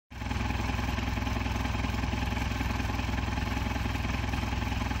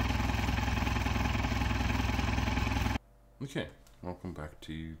Okay, welcome back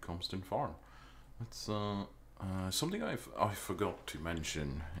to Calmsden Farm. It's something I forgot to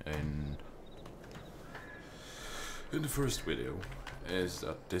mention in the first video is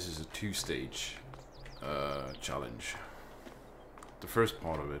that this is a two-stage challenge. The first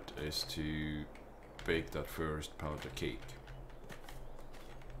part of it is to bake that first pallet of cake,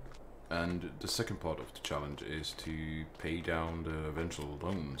 and the second part of the challenge is to pay down the eventual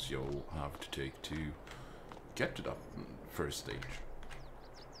loans you'll have to take to get to that first stage.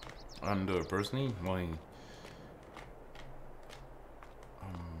 And personally,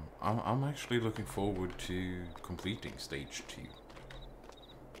 I'm actually looking forward to completing stage 2.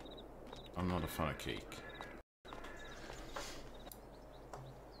 I'm not a fan of cake.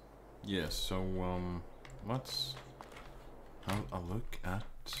 Yes, so let's have a look at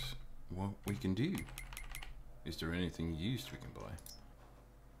what we can do. Is there anything used we can buy?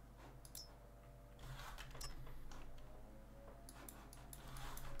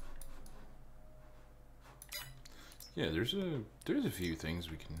 Yeah, there's a few things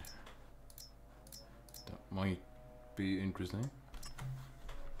we can that might be interesting.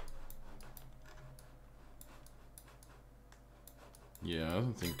 Yeah, I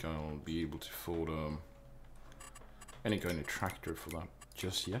don't think I'll be able to afford any kind of tractor for that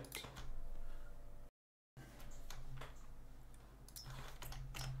just yet.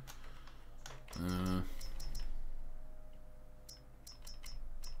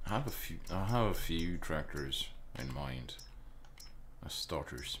 I have a few tractors in mind as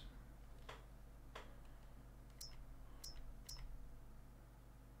starters.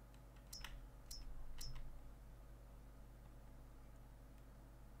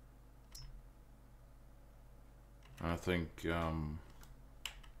 I think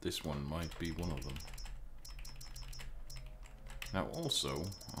this one might be one of them. Now also,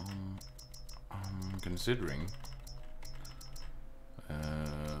 I'm considering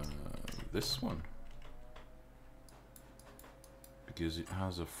this one, because it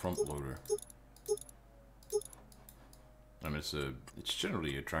has a front loader, and it's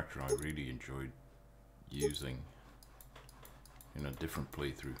generally a tractor I really enjoyed using in a different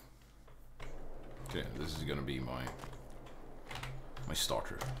playthrough. Okay, this is gonna be my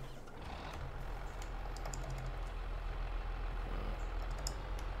starter.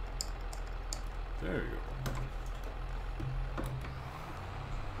 There you go.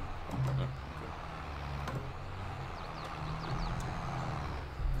 Oh, okay.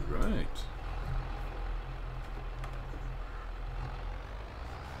 Right.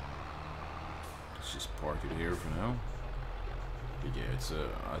 Let's just park it here for now. But yeah,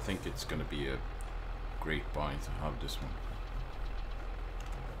 I think it's gonna be a great buy to have this one.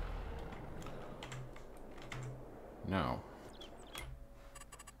 Now,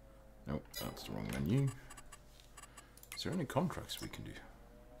 nope, that's the wrong menu. Is there any contracts we can do?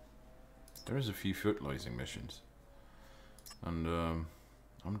 There is a few fertilizing missions, and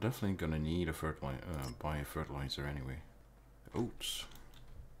I'm definitely gonna need a buy a fertilizer anyway. Oats.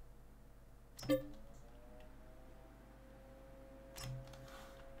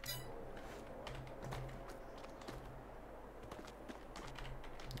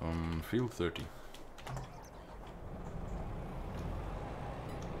 Field 30.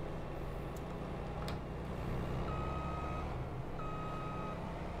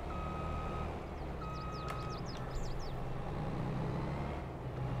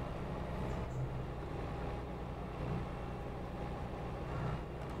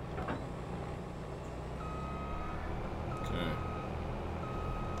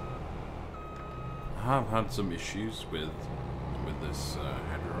 I have had some issues with this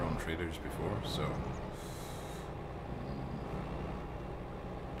header on traders before, so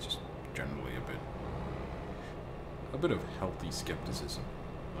just generally a bit of healthy skepticism,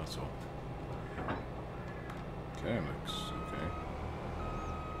 that's all. Okay, looks okay.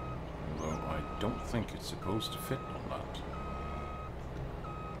 Although I don't think it's supposed to fit on that.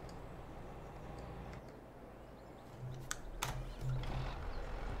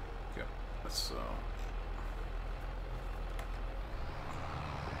 Okay, let's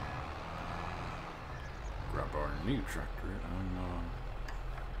grab our new tractor and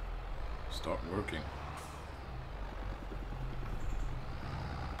start working.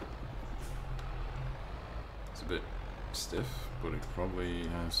 It's a bit stiff, but it probably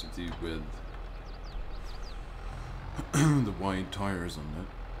has to do with the wide tires on it.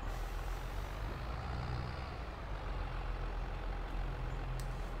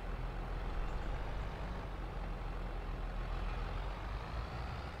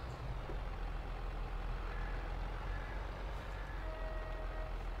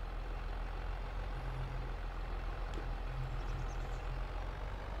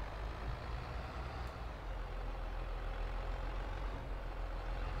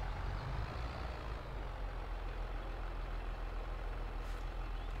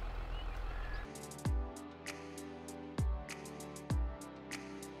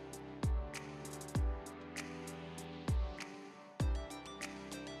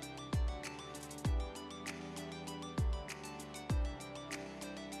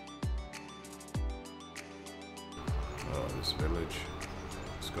 this village.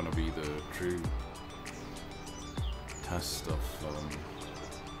 It's gonna be the true test of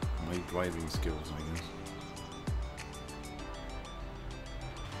my driving skills, I guess.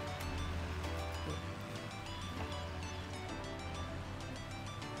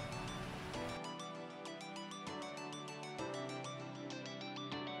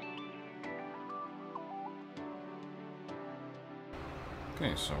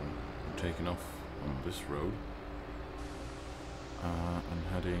 Okay, so I'm taking off on this road and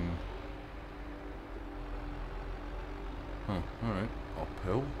heading, alright,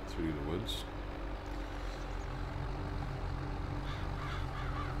 uphill through the woods.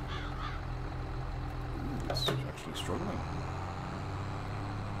 Ooh, this is actually struggling.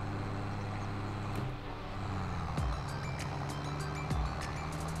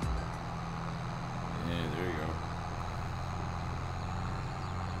 Yeah, there you go.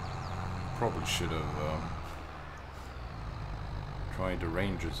 Probably should have tried the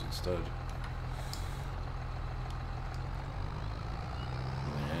ranges instead.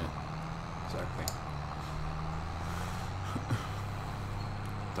 Yeah, exactly.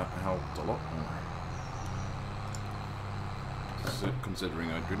 That helped a lot more.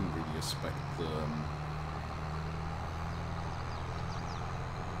 Considering I didn't really expect the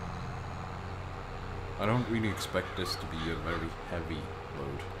I don't really expect this to be a very heavy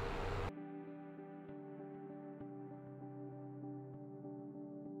load.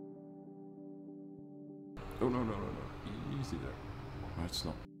 Oh, no, no, no, no. Easy there. No, it's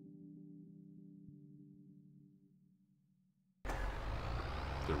not.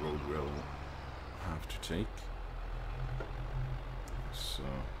 The road will have to take. So.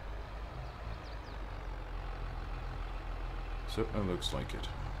 Certainly looks like it.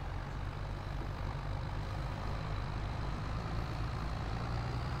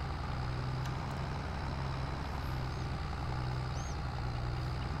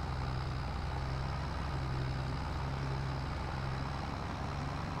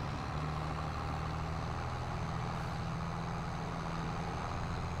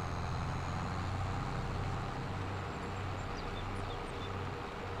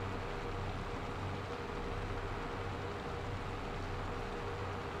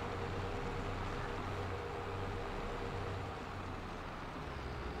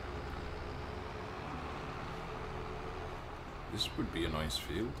 This would be a nice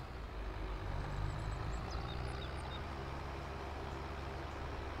field.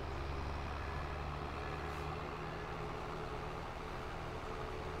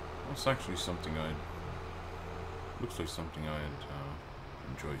 That's actually something looks like something I'd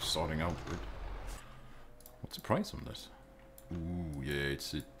enjoy starting out with. What's the price on this? Ooh, yeah,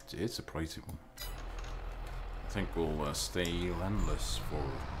 it's a pricey one. I think we'll stay landless for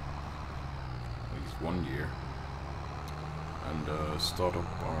at least 1 year. And start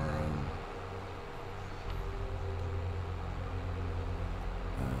up our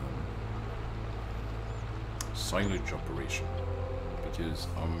silage operation, because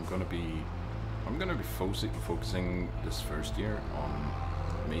I'm gonna be focusing this first year on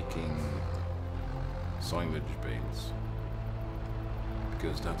making silage bales,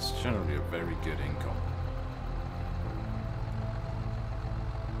 because that's generally a very good income,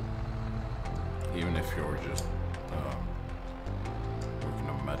 even if you're just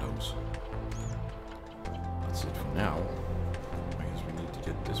meadows. That's it for now. I guess we need to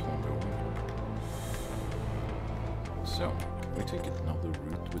get this one going. So, we take another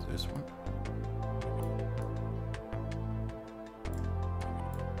route with this one.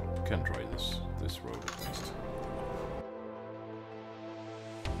 We can try this road at least.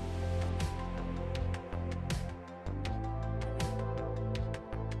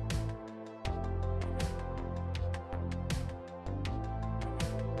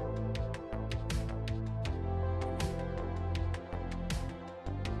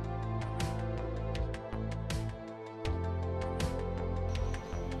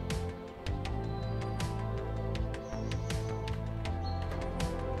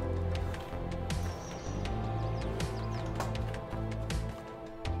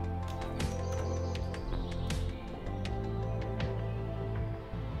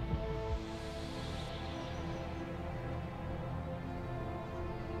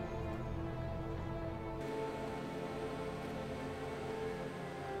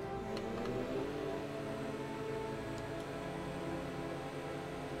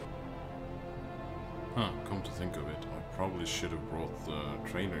 Come to think of it, I probably should have brought the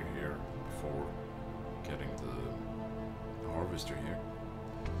trailer here before getting the harvester here.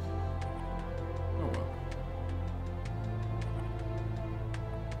 Oh well.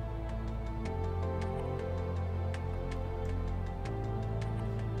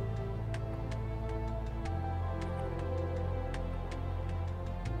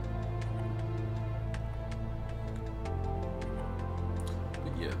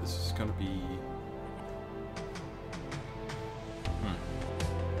 this is gonna be...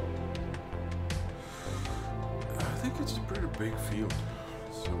 I think it's a pretty big field,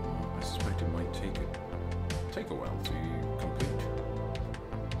 so I suspect it might take a while to complete.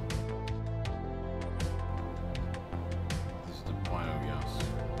 This is the biogas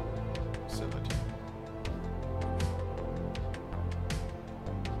facility.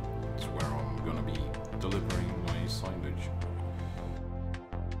 It's where I'm gonna be delivering my silage.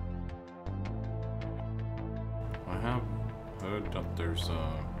 I have heard that there's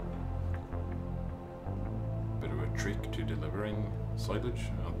a bit of a trick to delivering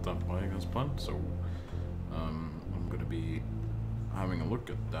silage at that biogas plant, so I'm going to be having a look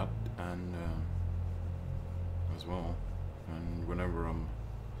at that and as well, and whenever I'm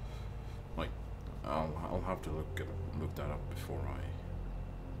like, I'll have to look that up before I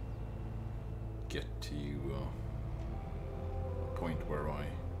get to a point where I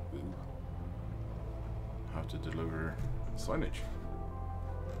have to deliver silage.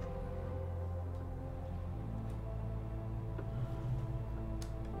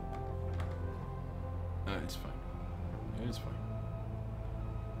 It's fine. It's fine.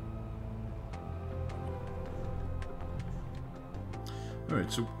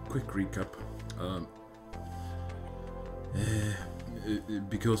 Alright, so quick recap.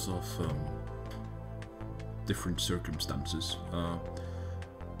 Because of different circumstances,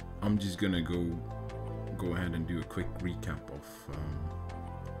 I'm just gonna go ahead and do a quick recap of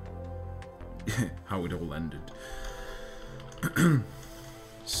how it all ended.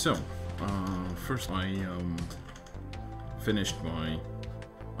 So, first I finished my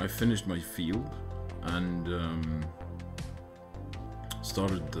field and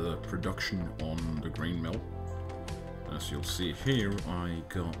started the production on the grain mill. As you'll see here, I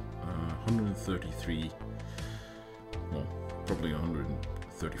got 133, well, probably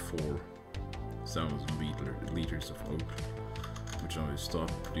 134,000 liters of oat, which I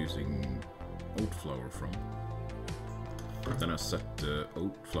started producing oat flour from. Then I set the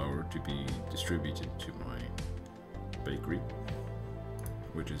oat flour to be distributed to my bakery,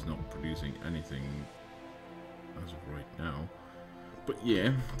 which is not producing anything as of right now. But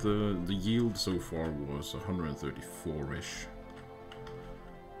yeah, the yield so far was 134-ish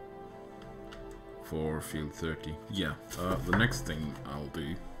for field 30. Yeah, the next thing I'll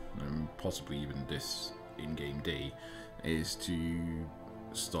do, and possibly even this in-game day, is to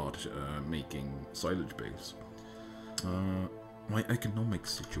start making silage bales. My economic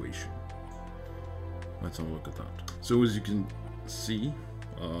situation. Let's have a look at that. So as you can see,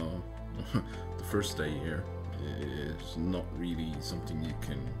 the first day here is not really something you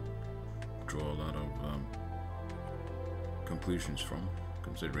can draw a lot of conclusions from,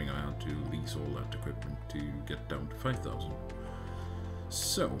 considering I had to lease all that equipment to get down to 5,000.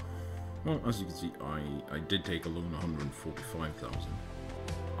 So, well, as you can see, I did take a loan 145,000.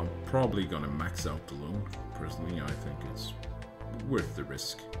 I'm probably gonna max out the loan. Personally, I think it's worth the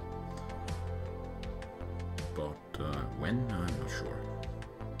risk. But when? I'm not sure.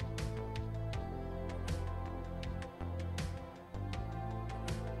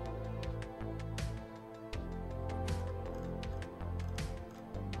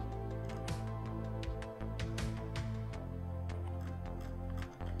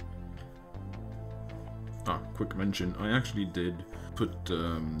 Quick mention, I actually did put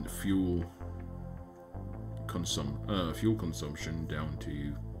fuel consumption down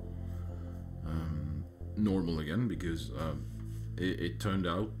to normal again, because it turned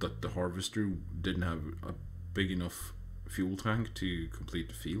out that the harvester didn't have a big enough fuel tank to complete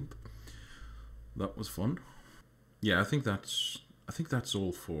the field. That was fun. Yeah, I think that's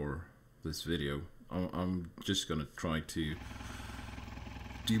all for this video. I'm just gonna try to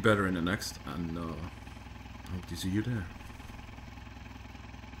do better in the next, and hope to see you there.